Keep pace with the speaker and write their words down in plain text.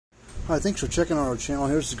Hi, thanks for checking out our channel.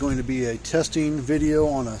 Here's going to be a testing video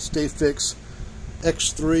on a Stafix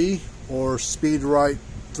X3 or Speedrite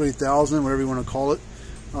 3000, whatever you want to call it.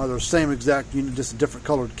 They're the same exact unit, just a different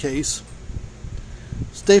colored case.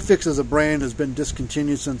 Stafix as a brand has been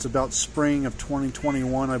discontinued since about spring of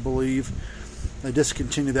 2021, I believe. They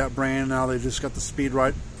discontinued that brand. Now they've just got the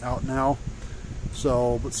Speedrite out now.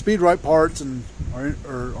 So, but Speedrite parts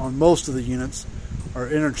are on most of the units are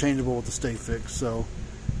interchangeable with the Stafix. So,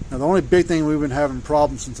 now the only big thing we've been having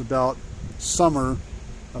problems since about summer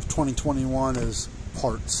of 2021 is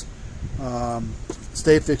parts.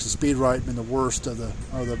 Stafix and Speedrite have been the worst of the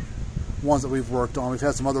ones that we've worked on. We've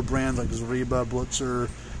had some other brands like Zariba, Blitzer,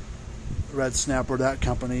 Red Snapper, that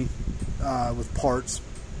company with parts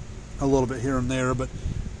a little bit here and there. But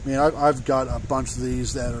I mean, I've got a bunch of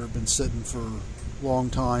these that have been sitting for a long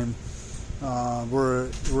time. We're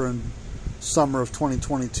in summer of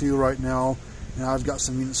 2022 right now, and I've got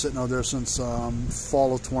some units sitting out there since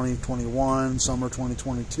fall of 2021, summer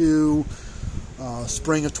 2022,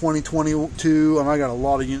 spring of 2022, and I got a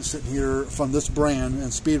lot of units sitting here from this brand and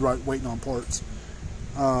Speedrite waiting on parts.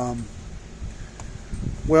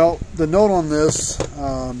 Well, the note on this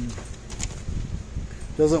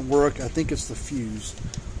doesn't work. I think it's the fuse.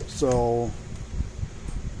 So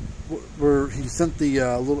he sent the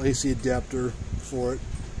little AC adapter for it.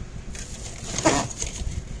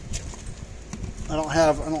 I don't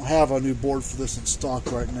have a new board for this in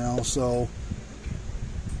stock right now, so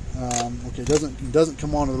okay, it doesn't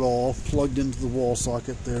come on at all. Plugged into the wall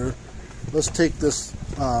socket there. Let's take this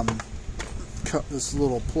cut this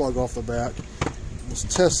little plug off the back. Let's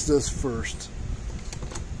test this first.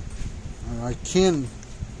 I can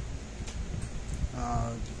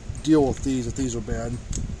deal with these if these are bad.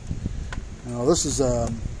 Now this is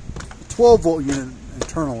a 12-volt unit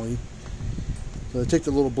internally. So I take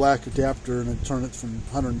the little black adapter and I turn it from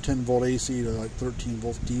 110 volt AC to like 13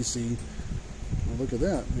 volts DC. Well, look at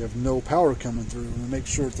that. We have no power coming through. And make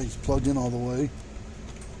sure everything's plugged in all the way.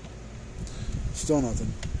 Still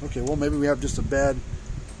nothing. Okay, well maybe we have just a bad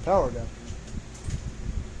power adapter.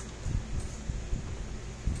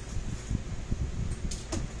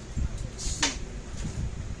 Let's see.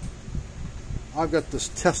 I've got this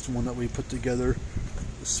test one that we put together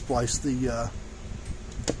to splice the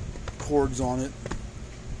cords on it.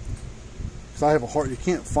 Because I have a hard, you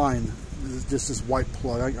can't find just this white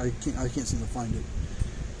plug. I can't seem to find it.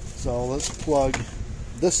 So let's plug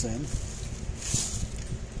this in.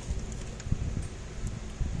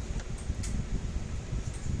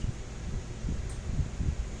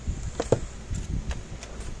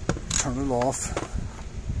 Turn it off.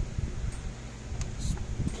 Let's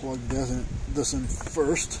plug this in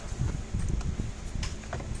first.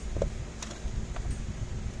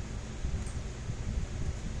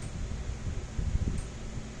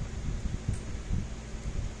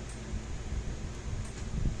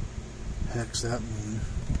 Heck's that mean?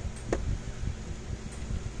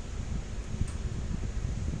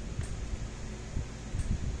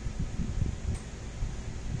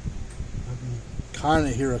 I can kind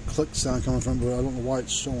of hear a click sound coming from it, but I don't know why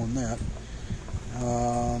it's showing that.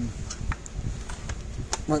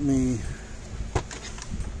 Let me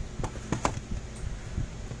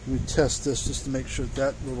test this just to make sure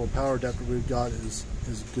that little power adapter we've got is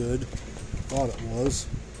good. Thought it was.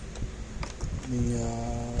 Let me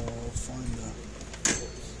find the...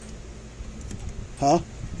 Huh?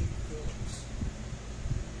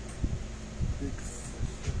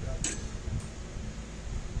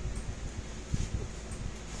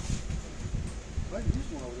 I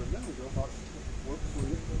used one over there a minute ago. Thought it worked for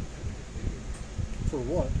you. For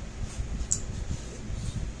what?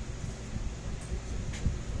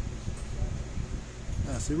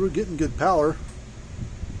 Yeah, see, we're getting good power.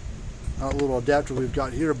 That little adapter we've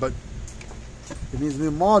got here, but it needs a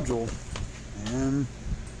new module, and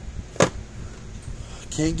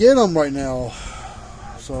can't get them right now.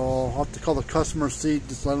 So I'll have to call the customer, see,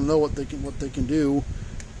 just let them know what they can do,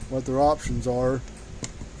 what their options are.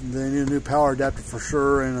 And they need a new power adapter for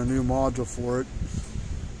sure, and a new module for it.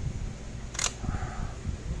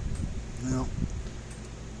 Now,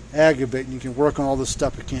 aggravating. You can work on all this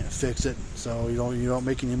stuff, you can't fix it. So you don't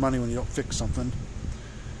make any money when you don't fix something.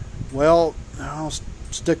 Well, I'll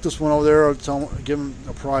stick this one over there. I'll give them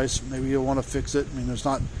a price. Maybe you'll want to fix it. I mean, it's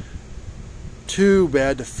not too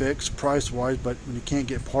bad to fix price-wise, but when you can't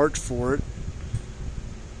get parts for it,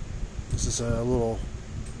 this is a little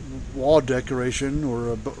wall decoration or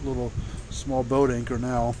a little small boat anchor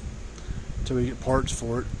now until we get parts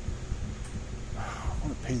for it.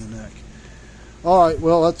 What a pain in the neck. Alright,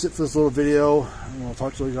 well, that's it for this little video, and I'll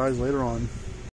talk to you guys later on.